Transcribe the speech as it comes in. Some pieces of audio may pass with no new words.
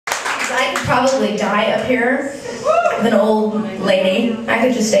probably die up here. I'm an old lady. I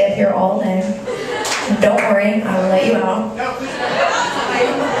could just stay up here all day. Don't worry, I will let you out.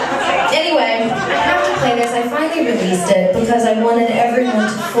 Anyway, I have to play this. I finally released it because I wanted everyone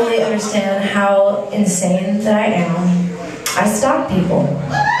to fully understand how insane that I am. I stalk people. And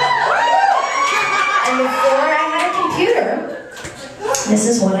before I had a computer, this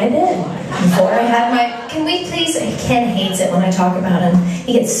is what I did. Before I had my... Can we please... Ken hates it when I talk about him.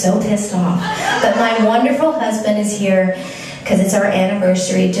 He gets so pissed off. But my wonderful husband is here because it's our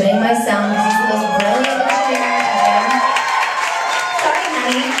anniversary doing my sound because he's the most brilliant engineer ever. Sorry,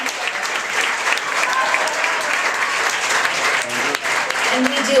 honey. And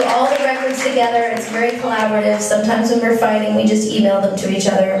we do all the records together. It's very collaborative. Sometimes when we're fighting, we just email them to each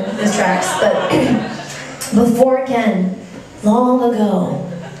other, the tracks. But before Ken, long ago,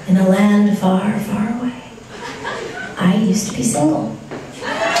 in a land far, far away, I used to be single.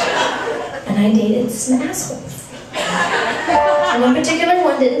 And I dated some assholes. And one particular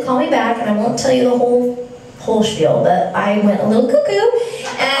one didn't call me back, and I won't tell you the whole spiel, but I went a little cuckoo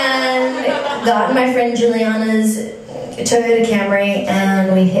and got in my friend Juliana's Toyota Camry,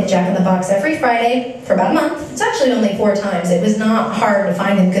 and we hit Jack in the Box every Friday for about a month. It's actually only 4 times. It was not hard to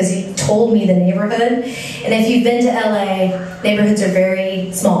find him because he told me the neighborhood. And if you've been to LA, neighborhoods are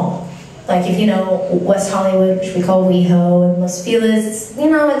very small. Like if you know West Hollywood, which we call WeHo, and Los Feliz, you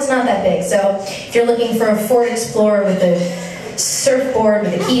know, it's not that big. So if you're looking for a Ford Explorer with a surfboard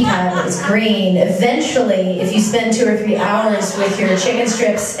with a keypad that is green, eventually, if you spend 2 or 3 hours with your chicken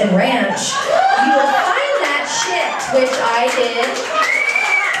strips and ranch, you will find that shit, which I did.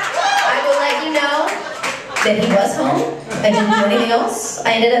 I will let you know that he was home. I didn't do anything else.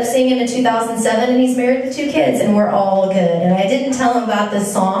 I ended up seeing him in 2007, and he's married with 2 kids, and we're all good. And I didn't tell him about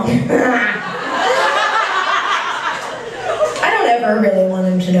this song. I don't ever really want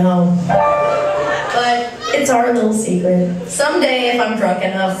him to know. But it's our little secret. Someday, if I'm drunk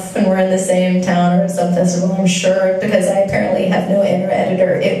enough and we're in the same town or some festival, I'm sure, because I apparently have no inner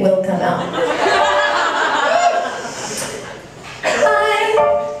editor, it will come out. I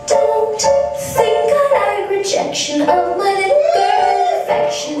don't think I like rejection of my little girl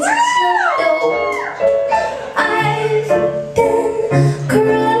affections. It's not dope. I've been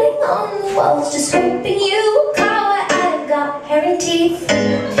crawling on the walls, just hoping you will cower. I've got hairy teeth.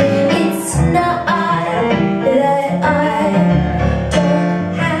 It's not that I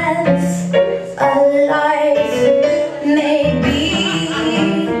don't have a life. Maybe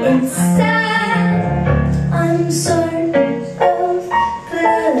it's sad. I'm sort of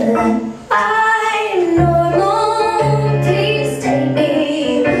glad I'm normal. Please take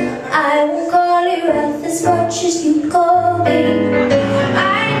me. I won't call you out as much as you call me.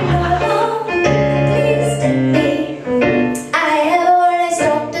 I'm normal. Please take me. I have already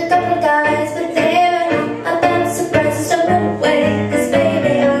stalked a couple guys, but they're not about surprises. Don't run away, 'cause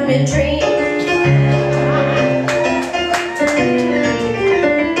baby I'm intrigued.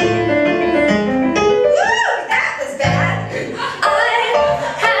 That was bad. I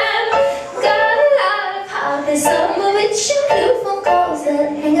have got a lot of hobbies, some of which include phone calls that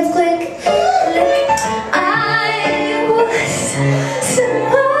hang up quick. I was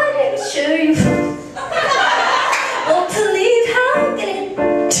somebody, sure you won't believe how getting. I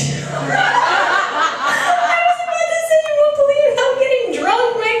was about to say you won't believe how getting drunk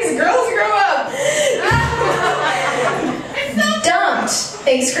makes girls grow up. Dumped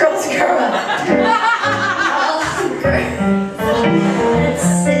makes girls grow up. All girls, let's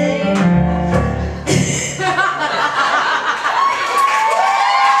say.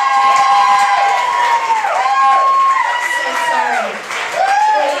 So sorry.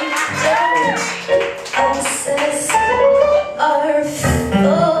 Obsess are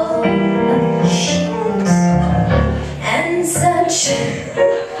full of shit and such.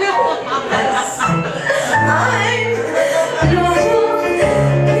 I'm normal.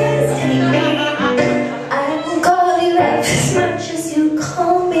 Please take me. I won't call you out as much as you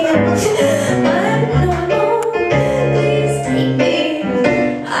call me. I'm normal. Please take me.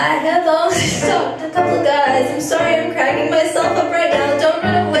 I have always talked a couple guys. I'm sorry I'm cracking myself up right now. Don't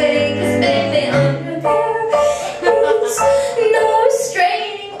run away, 'cause baby under there is no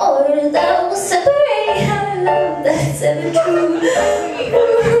restraining order that will separate our love that's ever true.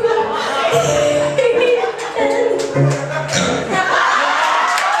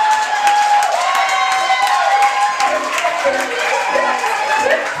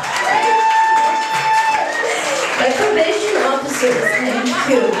 My probation officer is named Q.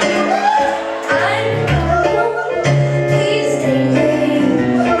 I'm alone. Please take me.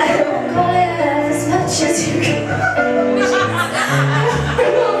 I won't call you out as much as you can.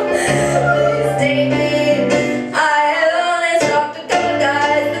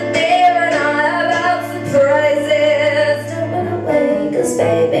 'cause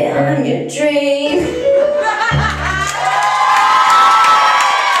baby, I'm your dream.